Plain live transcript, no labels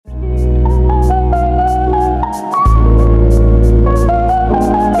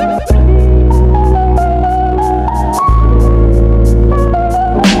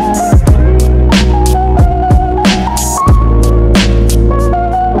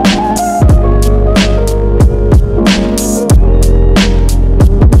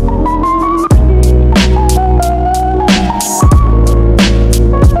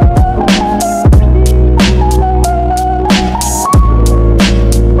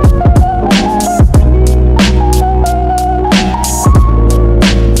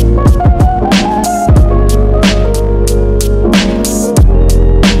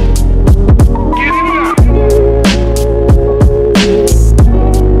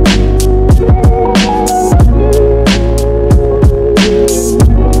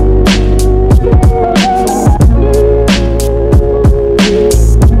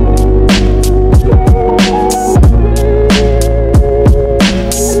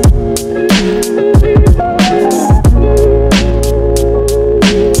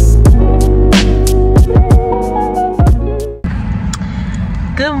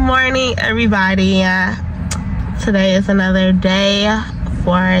Today is another day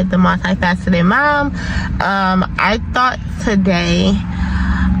for the multifaceted mom. I thought today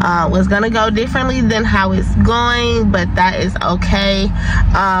was gonna go differently than how it's going, but that is okay.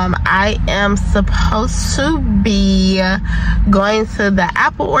 I am supposed to be going to the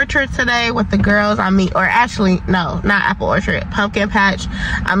apple orchard today with the girls. Or actually, no, not apple orchard, pumpkin patch.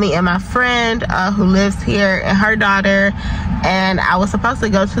 I'm meeting my friend who lives here and her daughter, and I was supposed to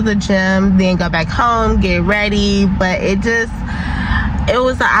go to the gym, then go back home, get ready, but it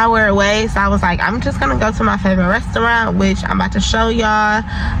was an hour away, so I was like, I'm just gonna go to my favorite restaurant, which I'm about to show y'all.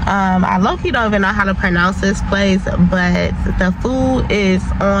 I low-key don't even know how to pronounce this place, but the food is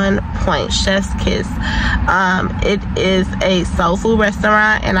on point. Chef's kiss. It is a soul food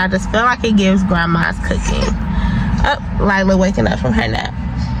restaurant, and I just feel like it gives grandma's cooking. Oh, Lila waking up from her nap.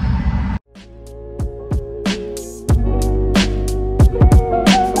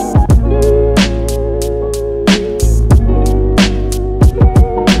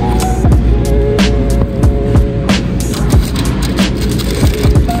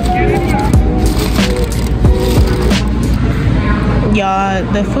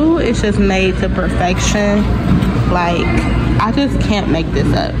 Y'all, the food is just made to perfection. Like, I just can't make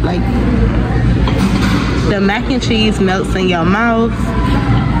this up. Like, the mac and cheese melts in your mouth.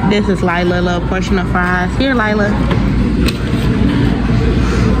 This is Lila, a little portion of fries. Here, Lila.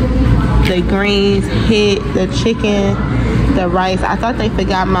 The greens hit, the chicken, the rice. I thought they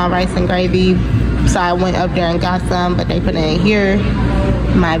forgot my rice and gravy, so I went up there and got some, but they put it in here.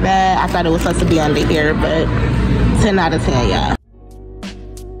 My bad. I thought it was supposed to be under here, but 10 out of 10, y'all.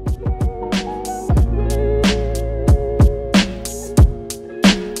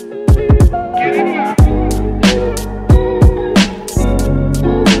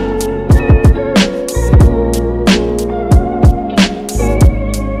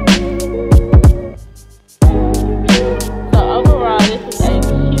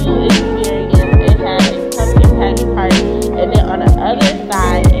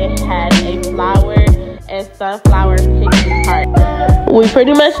 Sunflower picking part. We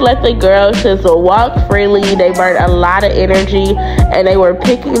pretty much let the girls just walk freely. They burned a lot of energy, and they were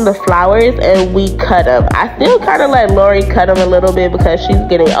picking the flowers, and we cut them. I still kind of let Lori cut them a little bit because she's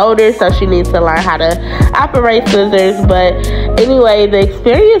getting older, so she needs to learn how to operate scissors. But anyway, the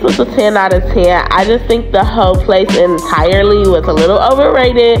experience was a 10 out of 10. I just think the whole place entirely was a little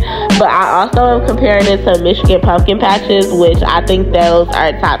overrated, but I also am comparing it to Michigan pumpkin patches, which I think those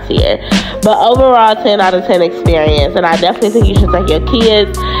are top tier. But overall, 10 out of 10 experience, and I definitely think you should take your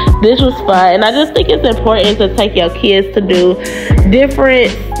kids. This was fun, and I just think it's important to take your kids to do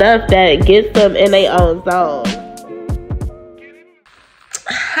different stuff that gets them in their own zone.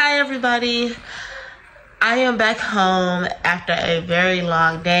 Hi everybody, I am back home after a very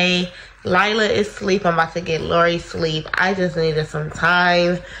long day. Lila is asleep. I'm about to get Lori sleep. I just needed some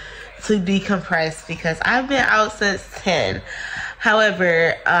time to decompress because I've been out since 10.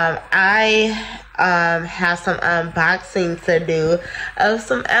 However, I have some unboxing to do of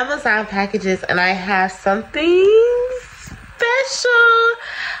some Amazon packages, and I have something special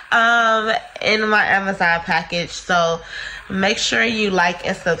in my Amazon package. So make sure you like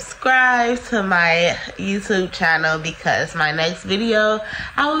and subscribe to my YouTube channel, because my next video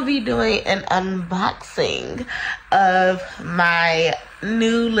I will be doing an unboxing of my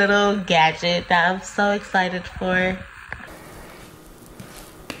new little gadget that I'm so excited for.